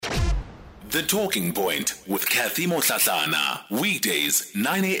The Talking Point with Kathy Motlatlana. Weekdays,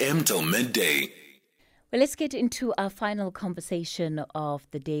 9 a.m. till midday. Well, let's get into our final conversation of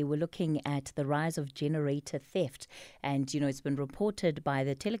the day. We're looking at the rise of generator theft. And, it's been reported by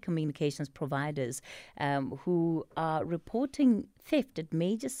the telecommunications providers who are reporting theft at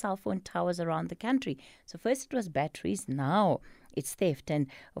major cell phone towers around the country. So first it was batteries, now it's theft. And,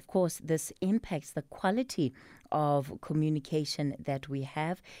 of course, this impacts the quality of communication that we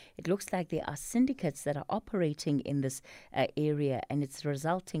have. It looks like there are syndicates that are operating in this area, and it's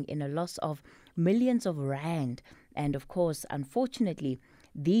resulting in a loss of millions of rand. And of course, unfortunately,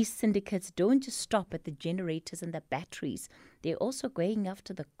 these syndicates don't just stop at the generators and the batteries. They're also going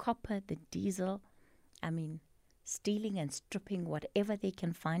after the copper, the diesel. Stealing and stripping whatever they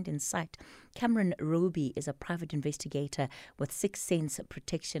can find in sight. Cameron Roby is a private investigator with 6 Sense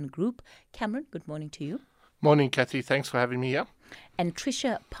Protection Group. Cameron, good morning to you. Morning, Kathy. Thanks for having me here. And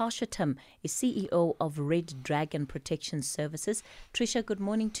Tricia Parshatam is CEO of Red Dragon Protection Services. Tricia, good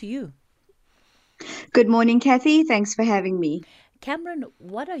morning to you. Good morning, Kathy. Thanks for having me. Cameron,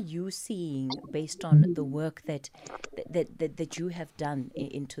 what are you seeing based on the work that you have done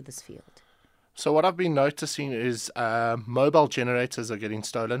into this field? So what I've been noticing is mobile generators are getting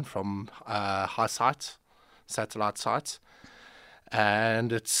stolen from high sites, satellite sites.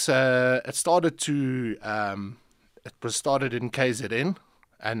 And it was started in KZN,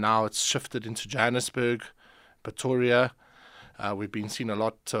 and now it's shifted into Johannesburg, Pretoria. We've been seeing a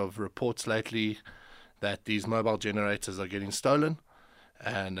lot of reports lately that these mobile generators are getting stolen,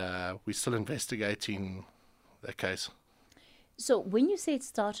 and we're still investigating the case. So when you say it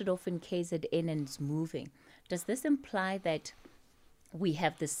started off in KZN and it's moving, does this imply that we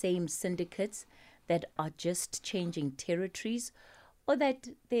have the same syndicates that are just changing territories, or that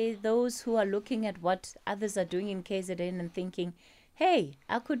there are those who are looking at what others are doing in KZN and thinking, hey,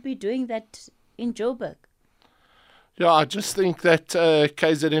 I could be doing that in Joburg? Yeah, I just think that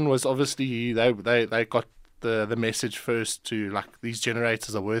KZN was obviously, they got the message first to, like, these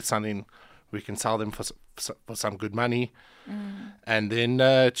generators are worth something. We can sell them for some good money. And then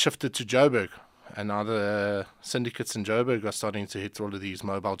it shifted to Joburg. And now the syndicates in Joburg are starting to hit all of these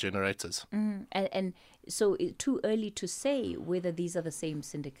mobile generators. And so it's too early to say whether these are the same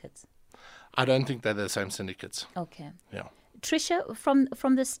syndicates? I don't think they're the same syndicates. Okay. Yeah. Tricia, from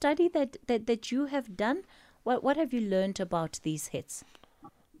the study that you have done, what have you learned about these hits?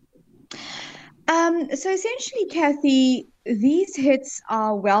 So essentially, Kathy, these hits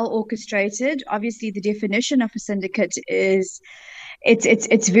are well orchestrated. Obviously, the definition of a syndicate is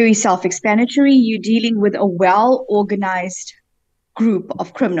it's very self-explanatory. You're dealing with a well-organized group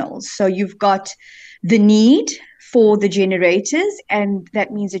of criminals. So you've got the need for the generators, and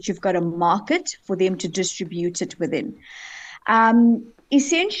that means that you've got a market for them to distribute it within.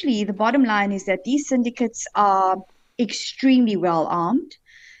 Essentially, the bottom line is that these syndicates are extremely well armed.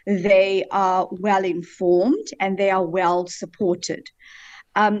 They are well informed, and they are well supported.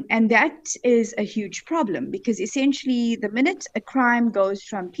 And that is a huge problem, because essentially the minute a crime goes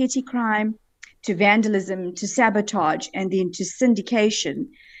from petty crime to vandalism to sabotage and then to syndication,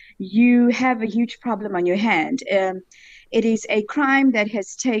 you have a huge problem on your hand. It is a crime that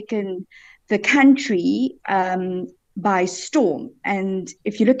has taken the country by storm. And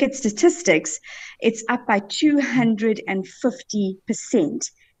if you look at statistics, it's up by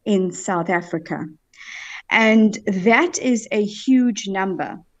 250% in South Africa. And that is a huge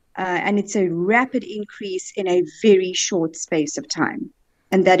number. And it's a rapid increase in a very short space of time.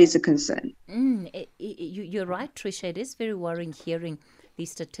 And that is a concern. You're right, Tricia. It is very worrying hearing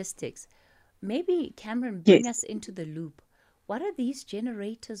these statistics. Maybe, Cameron, bring us into the loop. What are these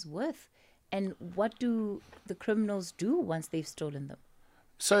generators worth? And what do the criminals do once they've stolen them?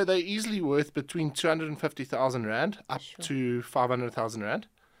 So they're easily worth between 250,000 Rand up to 500,000 Rand.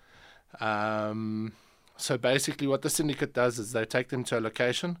 So basically what the syndicate does is they take them to a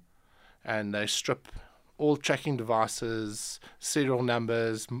location and they strip all tracking devices, serial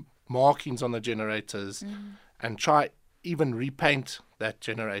numbers, markings on the generators, and try even repaint that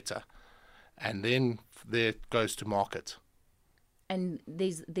generator. And then there it goes to market. And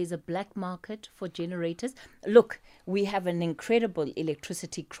there's a black market for generators. Look, we have an incredible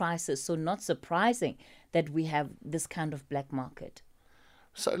electricity crisis, so not surprising that we have this kind of black market.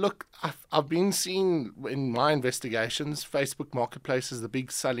 So look, I've been seeing in my investigations, Facebook Marketplace is the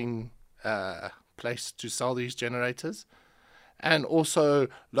big selling place to sell these generators, and also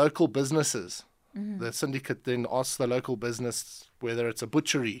local businesses. The syndicate then asks the local business, whether it's a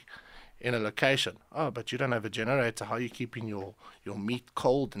butchery in a location. Oh, but you don't have a generator. How are you keeping your meat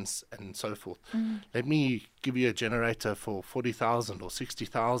cold and so forth? Let me give you a generator for 40,000 or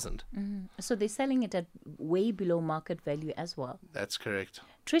 60,000. So they're selling it at way below market value as well. That's correct.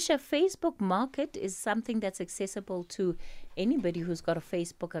 Trisha, Facebook Market is something that's accessible to anybody who's got a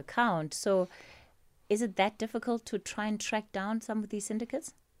Facebook account. So is it that difficult to try and track down some of these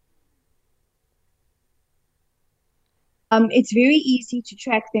syndicates? It's very easy to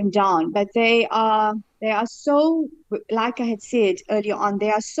track them down, but they are so, like I had said earlier on,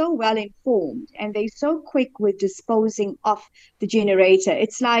 they are so well informed and they're so quick with disposing of the generator.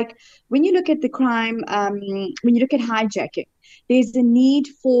 It's like when you look at the crime, when you look at hijacking, there's a need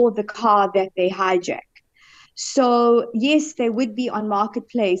for the car that they hijack. So yes, they would be on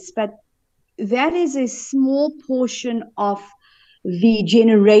marketplace, but that is a small portion of the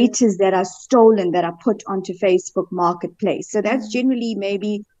generators that are stolen that are put onto Facebook Marketplace. So that's generally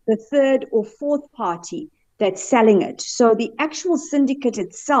maybe the third or fourth party that's selling it. So the actual syndicate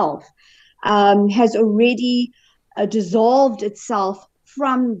itself has already dissolved itself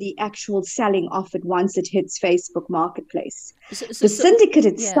from the actual selling of it once it hits Facebook Marketplace. The syndicate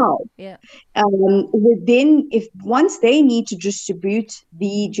itself would then, if once they need to distribute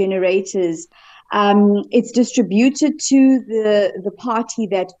the generators, it's distributed to the party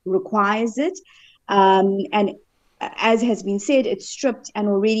that requires it, and as has been said, it's stripped and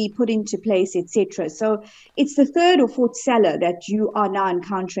already put into place, etc. So it's the third or fourth seller that you are now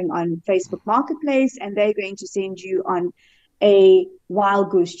encountering on Facebook Marketplace, and they're going to send you on a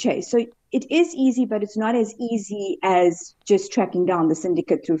wild goose chase. So it is easy, but it's not as easy as just tracking down the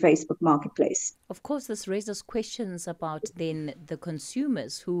syndicate through Facebook Marketplace. Of course, this raises questions about then the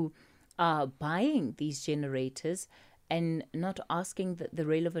consumers who are buying these generators and not asking the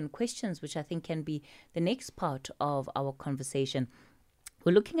relevant questions, which I think can be the next part of our conversation.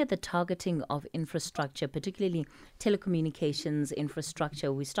 We're looking at the targeting of infrastructure, particularly telecommunications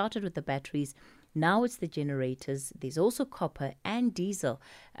infrastructure. We started with the batteries. Now it's the generators. There's also copper and diesel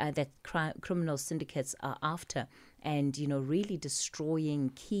that criminal syndicates are after and, really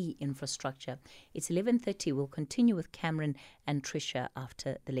destroying key infrastructure. It's 11:30. We'll continue with Cameron and Trisha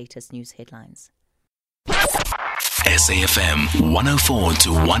after the latest news headlines. SAFM 104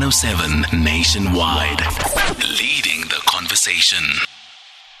 to 107 nationwide. Leading the conversation.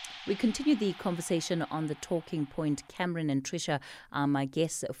 We continue the conversation on the talking point. Cameron and Trisha are my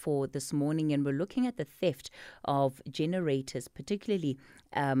guests for this morning, and we're looking at the theft of generators, particularly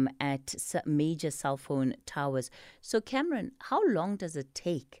at major cell phone towers. So, Cameron, how long does it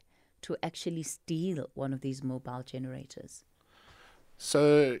take to actually steal one of these mobile generators?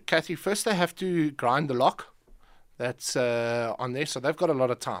 So, Kathy, first they have to grind the lock that's on there, so they've got a lot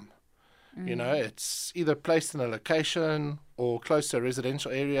of time. It's either placed in a location or close to a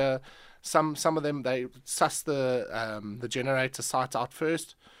residential area. Some of them, they suss the generator site out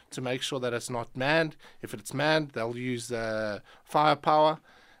first to make sure that it's not manned. If it's manned, they'll use firepower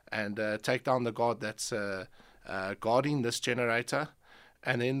and take down the guard that's guarding this generator.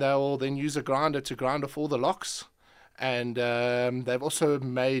 And then they'll then use a grinder to grind off all the locks. And they've also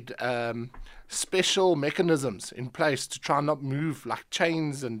made special mechanisms in place to try and not move, like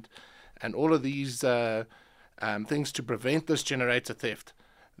chains and all of these things to prevent this generator theft.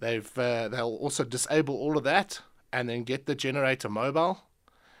 They'll also disable all of that and then get the generator mobile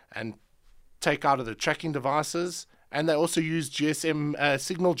and take out of the tracking devices. And they also use GSM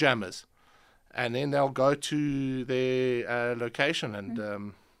signal jammers. And then they'll go to their location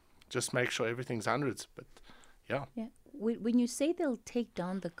and just make sure everything's hundreds. But yeah. When you say they'll take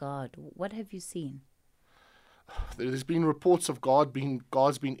down the guard, what have you seen? There's been reports of guards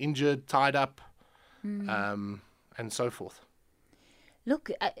being injured, tied up, and so forth.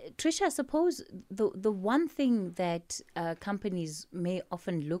 Look, Trisha, I suppose the one thing that companies may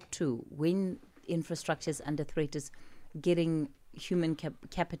often look to when infrastructure is under threat is getting human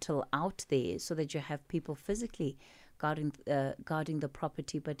capital out there so that you have people physically guarding the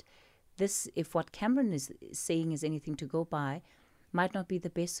property. But this, if what Cameron is saying is anything to go by, might not be the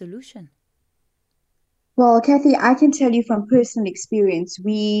best solution. Well, Kathy, I can tell you from personal experience,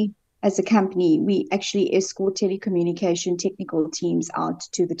 we as a company, we actually escort telecommunication technical teams out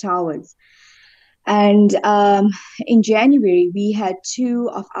to the towers. And in January, we had 2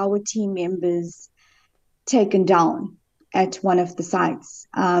 of our team members taken down at one of the sites.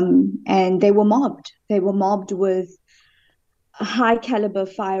 And they were mobbed. They were mobbed with high caliber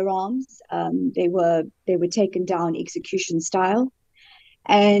firearms. They were taken down execution style.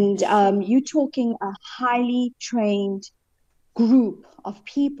 And you're talking a highly trained group of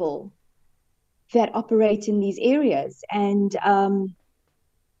people that operate in these areas. And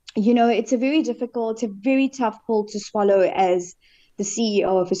it's a very tough pill to swallow as the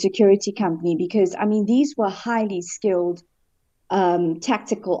CEO of a security company, because I mean, these were highly skilled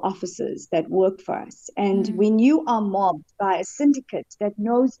tactical officers that work for us. And when you are mobbed by a syndicate that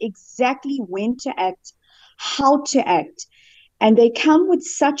knows exactly when to act, how to act, and they come with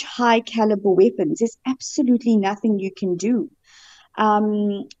such high caliber weapons, there's absolutely nothing you can do.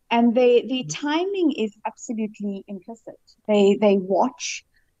 And the timing is absolutely implicit. They watch,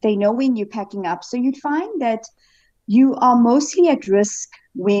 they know when you're packing up. So you'd find that you are mostly at risk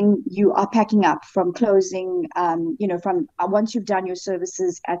when you are packing up from closing, from once you've done your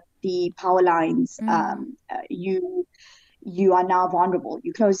services at the power lines, you are now vulnerable.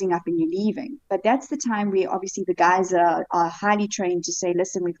 You're closing up and you're leaving. But that's the time where obviously the guys are highly trained to say,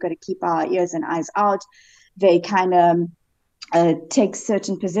 listen, we've got to keep our ears and eyes out. They kind of take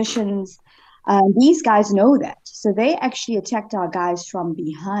certain positions. These guys know that. So they actually attacked our guys from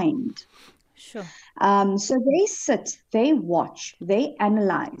behind. Sure. So they sit, they watch, they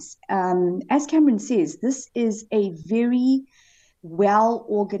analyze. As Cameron says, this is a very well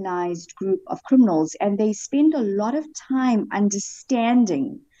organized group of criminals, and they spend a lot of time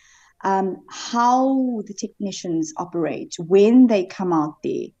understanding how the technicians operate when they come out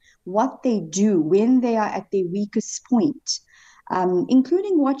there, what they do when they are at their weakest point,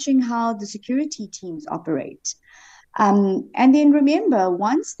 including watching how the security teams operate. And then remember,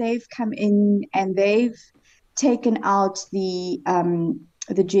 once they've come in and they've taken out the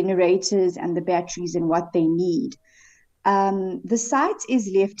generators and the batteries and what they need, the site is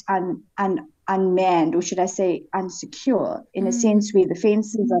left unmanned, or should I say unsecure, in a sense where the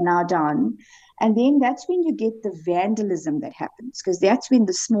fences are now down. And then that's when you get the vandalism that happens, because that's when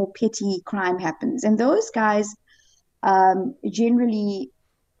the small petty crime happens. And those guys generally,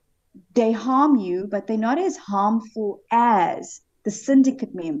 they harm you, but they're not as harmful as the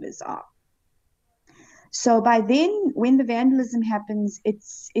syndicate members are. So by then, when the vandalism happens,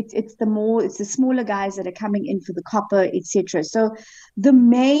 it's the smaller guys that are coming in for the copper, etc. So the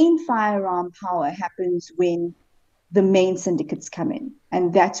main firearm power happens when the main syndicates come in,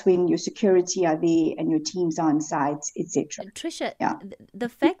 and that's when your security are there and your teams are on site, etc. Tricia, Yeah. the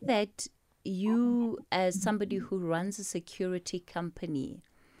fact that you, as somebody who runs a security company,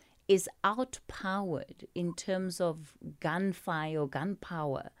 is outpowered in terms of gunfire or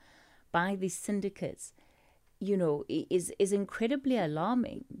gunpower by these syndicates, is incredibly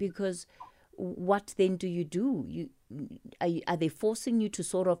alarming, because what then do? Are they forcing you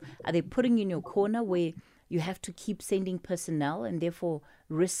to are they putting you in your corner where you have to keep sending personnel and therefore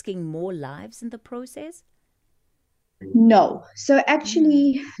risking more lives in the process? No. So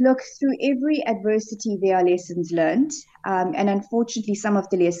actually, look, through every adversity, there are lessons learned. And unfortunately, some of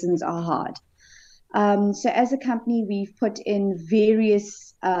the lessons are hard. So as a company, we've put in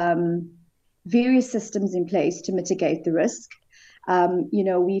various systems in place to mitigate the risk.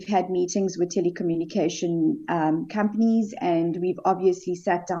 We've had meetings with telecommunication companies, and we've obviously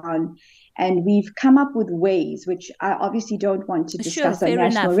sat down and we've come up with ways, which I obviously don't want to discuss on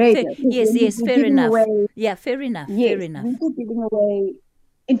national radio. Yes, fair enough. Fair enough. Yes, we're giving away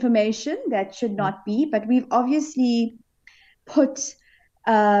information that should not be, but we've obviously put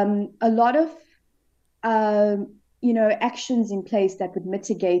a lot of actions in place that would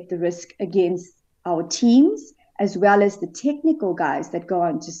mitigate the risk against our teams, as well as the technical guys that go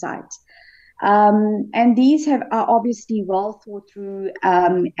onto site. And these are obviously well thought through.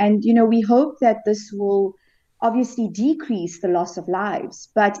 And we hope that this will obviously decrease the loss of lives.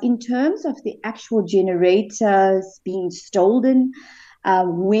 But in terms of the actual generators being stolen,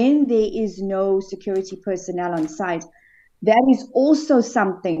 when there is no security personnel on site, that is also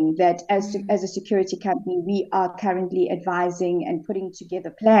something that as a security company, we are currently advising and putting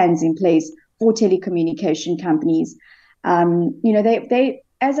together plans in place for telecommunication companies. They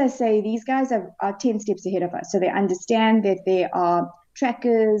as I say, these guys are 10 steps ahead of us. So they understand that there are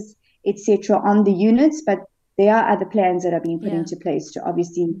trackers, etc., on the units, but there are other plans that are being put into place to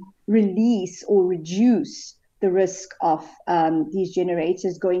obviously release or reduce the risk of these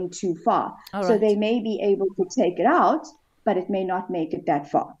generators going too far. So they may be able to take it out, but it may not make it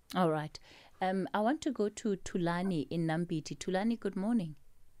that far. All right. I want to go to Tulani in Nambiti. Tulani, good morning.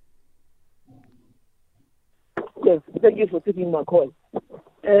 Yes, thank you for taking my call.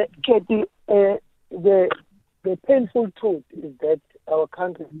 Katie, the painful truth is that our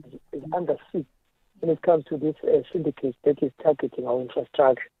country is under siege when it comes to this syndicate that is targeting our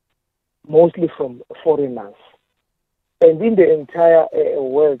infrastructure, mostly from foreigners. And in the entire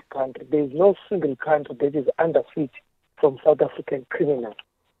world country, there is no single country that is under siege from South African criminals.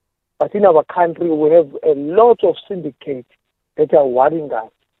 But in our country, we have a lot of syndicates that are worrying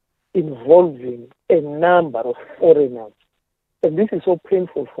us. involving a number of foreigners. And this is so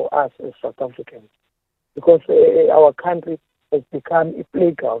painful for us as South Africans because our country has become a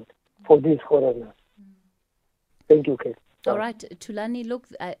playground for these foreigners. Thank you, Kate. All right, Tulani, look,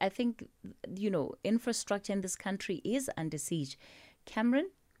 I think, infrastructure in this country is under siege.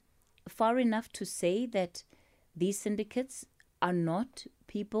 Cameron, far enough to say that these syndicates are not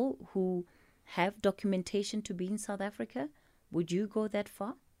people who have documentation to be in South Africa? Would you go that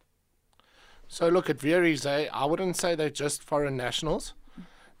far? So look, it varies. I wouldn't say they're just foreign nationals.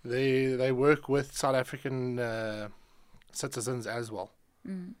 They work with South African citizens as well.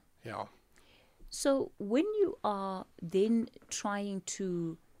 Mm. Yeah. So when you are then trying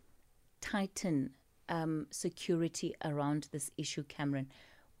to tighten security around this issue, Cameron,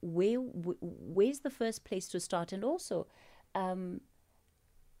 where's the first place to start? And also, are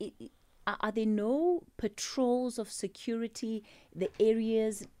there no patrols of security, the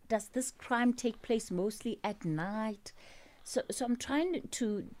areas? Does this crime take place mostly at night? So I'm trying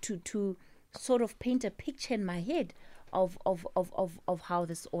to sort of paint a picture in my head of how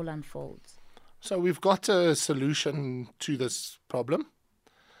this all unfolds. So we've got a solution to this problem.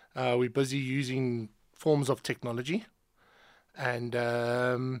 We're busy using forms of technology. And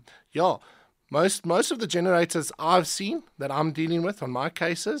most of the generators I've seen that I'm dealing with on my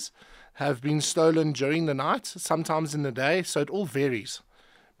cases have been stolen during the night, sometimes in the day, so it all varies.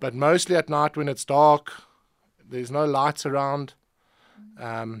 But mostly at night when it's dark, there's no lights around,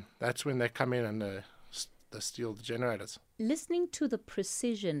 that's when they come in and they steal the generators. Listening to the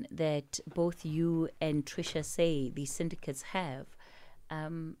precision that both you and Tricia say these syndicates have,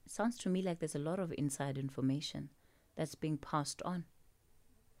 sounds to me like there's a lot of inside information that's being passed on.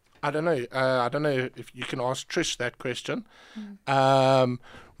 I don't know. I don't know if you can ask Trish that question.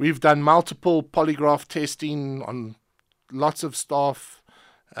 We've done multiple polygraph testing on lots of staff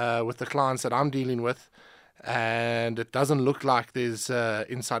with the clients that I'm dealing with, and it doesn't look like there's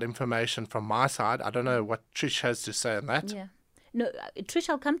inside information from my side. I don't know what Trish has to say on that. Yeah. No, Trish,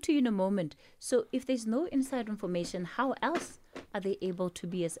 I'll come to you in a moment. So if there's no inside information, how else are they able to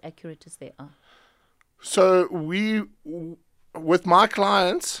be as accurate as they are? So with my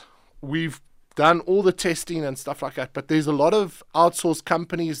clients, we've done all the testing and stuff like that, but there's a lot of outsourced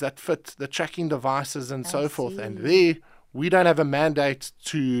companies that fit the tracking devices and so forth, and we don't have a mandate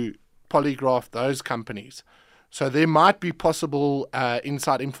to polygraph those companies. So there might be possible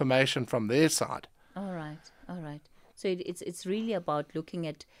inside information from their side. All right. So it's really about looking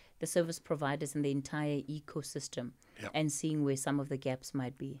at the service providers and the entire ecosystem and seeing where some of the gaps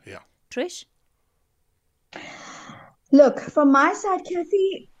might be. Yeah. Trish? Look, from my side,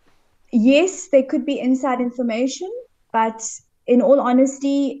 Kathy, yes, there could be inside information, but in all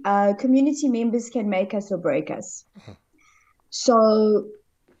honesty, community members can make us or break us. So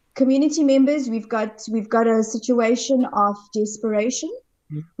community members, we've got a situation of desperation.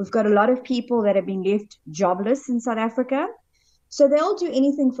 We've got a lot of people that have been left jobless in South Africa. So they'll do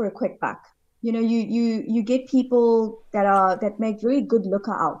anything for a quick buck. You get people that make very good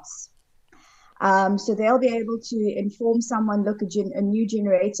looker-outs. So they'll be able to inform someone, look, a new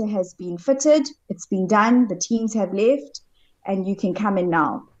generator has been fitted, it's been done, the teams have left, and you can come in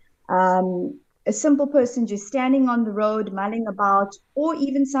now. A simple person just standing on the road, mulling about, or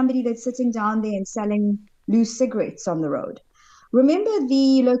even somebody that's sitting down there and selling loose cigarettes on the road. Remember,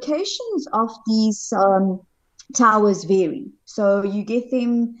 the locations of these towers vary. So you get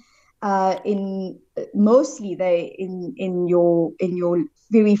them in your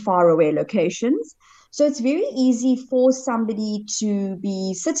very far away locations. So it's very easy for somebody to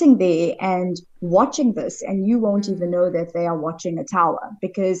be sitting there and watching this, and you won't even know that they are watching a tower,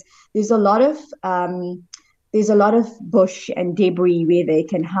 because there's a lot of bush and debris where they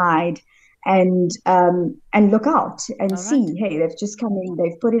can hide and look out and see, hey, they've just come in,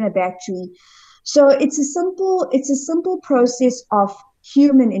 they've put in a battery. So it's a simple process of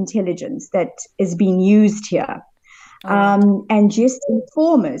human intelligence that is being used here. And just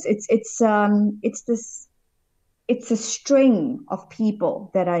informers. It's a string of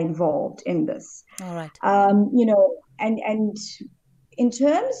people that are involved in this. All right. And in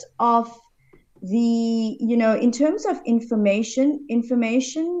terms of information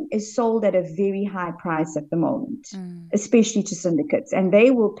is sold at a very high price at the moment, especially to syndicates, and they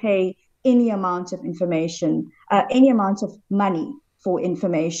will pay any amount of information, any amount of money for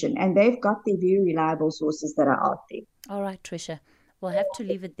information, and they've got their very reliable sources that are out there. All right, Tricia. We'll have to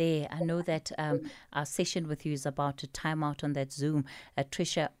leave it there. I know that our session with you is about to time out on that Zoom.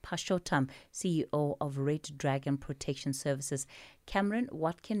 Tricia Pashotam, CEO of Red Dragon Protection Services. Cameron,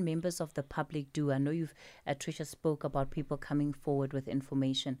 what can members of the public do? I know Tricia spoke about people coming forward with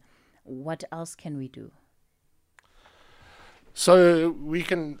information. What else can we do? So we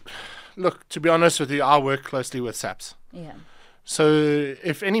can, look, to be honest with you, I work closely with SAPS. Yeah. So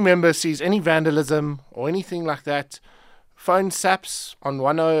if any member sees any vandalism or anything like that, phone SAPS on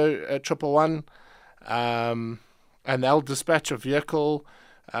 10111, and they'll dispatch a vehicle.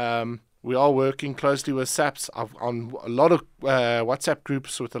 We are working closely with SAPS on a lot of WhatsApp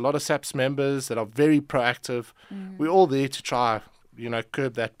groups with a lot of SAPS members that are very proactive. We're all there to try,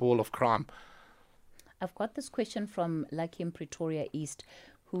 curb that ball of crime. I've got this question from Lucky in Pretoria East,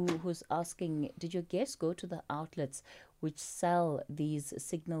 who's asking, did your guests go to the outlets which sell these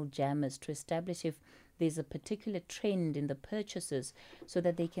signal jammers to establish if there's a particular trend in the purchases so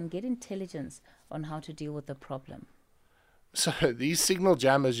that they can get intelligence on how to deal with the problem? So these signal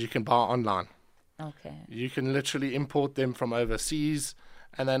jammers you can buy online. Okay. You can literally import them from overseas,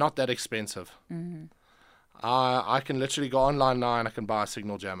 and they're not that expensive. I can literally go online now and I can buy a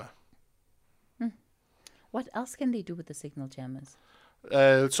signal jammer. What else can they do with the signal jammers?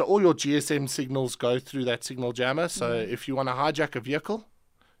 So all your GSM signals go through that signal jammer. So if you want to hijack a vehicle,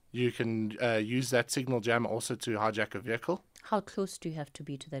 you can use that signal jammer also to hijack a vehicle. How close do you have to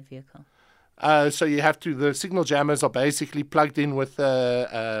be to that vehicle? So you have to. The signal jammers are basically plugged in with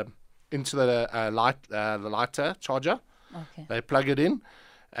into the lighter charger. Okay. They plug it in,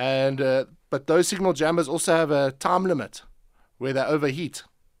 and but those signal jammers also have a time limit where they overheat,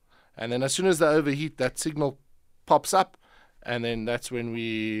 and then as soon as they overheat, that signal pops up, and then that's when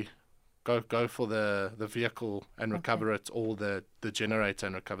we go for the vehicle and recover it, or the generator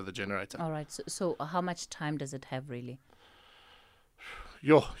and recover the generator. All right. So how much time does it have really?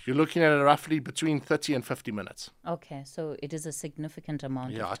 You're looking at it roughly between 30 and 50 minutes. Okay, so it is a significant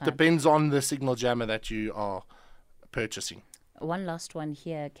amount of time. Yeah, it depends on the signal jammer that you are purchasing. One last one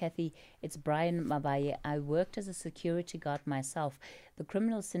here, Kathy. It's Brian Mabaye. I worked as a security guard myself. The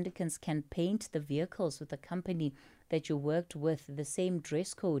criminal syndicates can paint the vehicles with the company that you worked with the same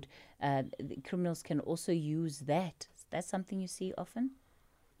dress code. The criminals can also use that. Is that something you see often?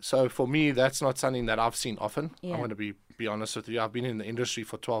 So for me, that's not something that I've seen often. Yeah. I want to be honest with you. I've been in the industry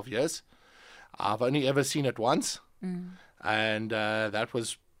for 12 years. I've only ever seen it once. And that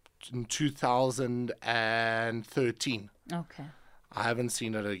was in 2013. Okay. I haven't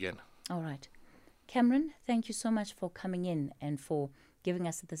seen it again. All right. Cameron, thank you so much for coming in and for giving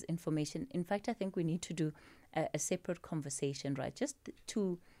us this information. In fact, I think we need to do a separate conversation, right? Just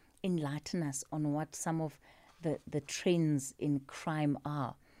to enlighten us on what some of the trends in crime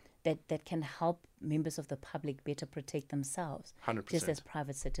are that can help members of the public better protect themselves. 100%. Just as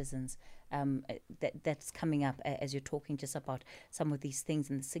private citizens. That's coming up as you're talking just about some of these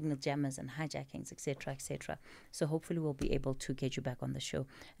things and the signal jammers and hijackings, etc., etc. So hopefully we'll be able to get you back on the show.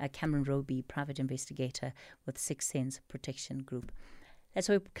 Cameron Roby, private investigator with Sixth Sense Protection Group. That's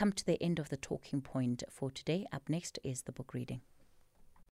where we come to the end of the talking point for today. Up next is the book reading.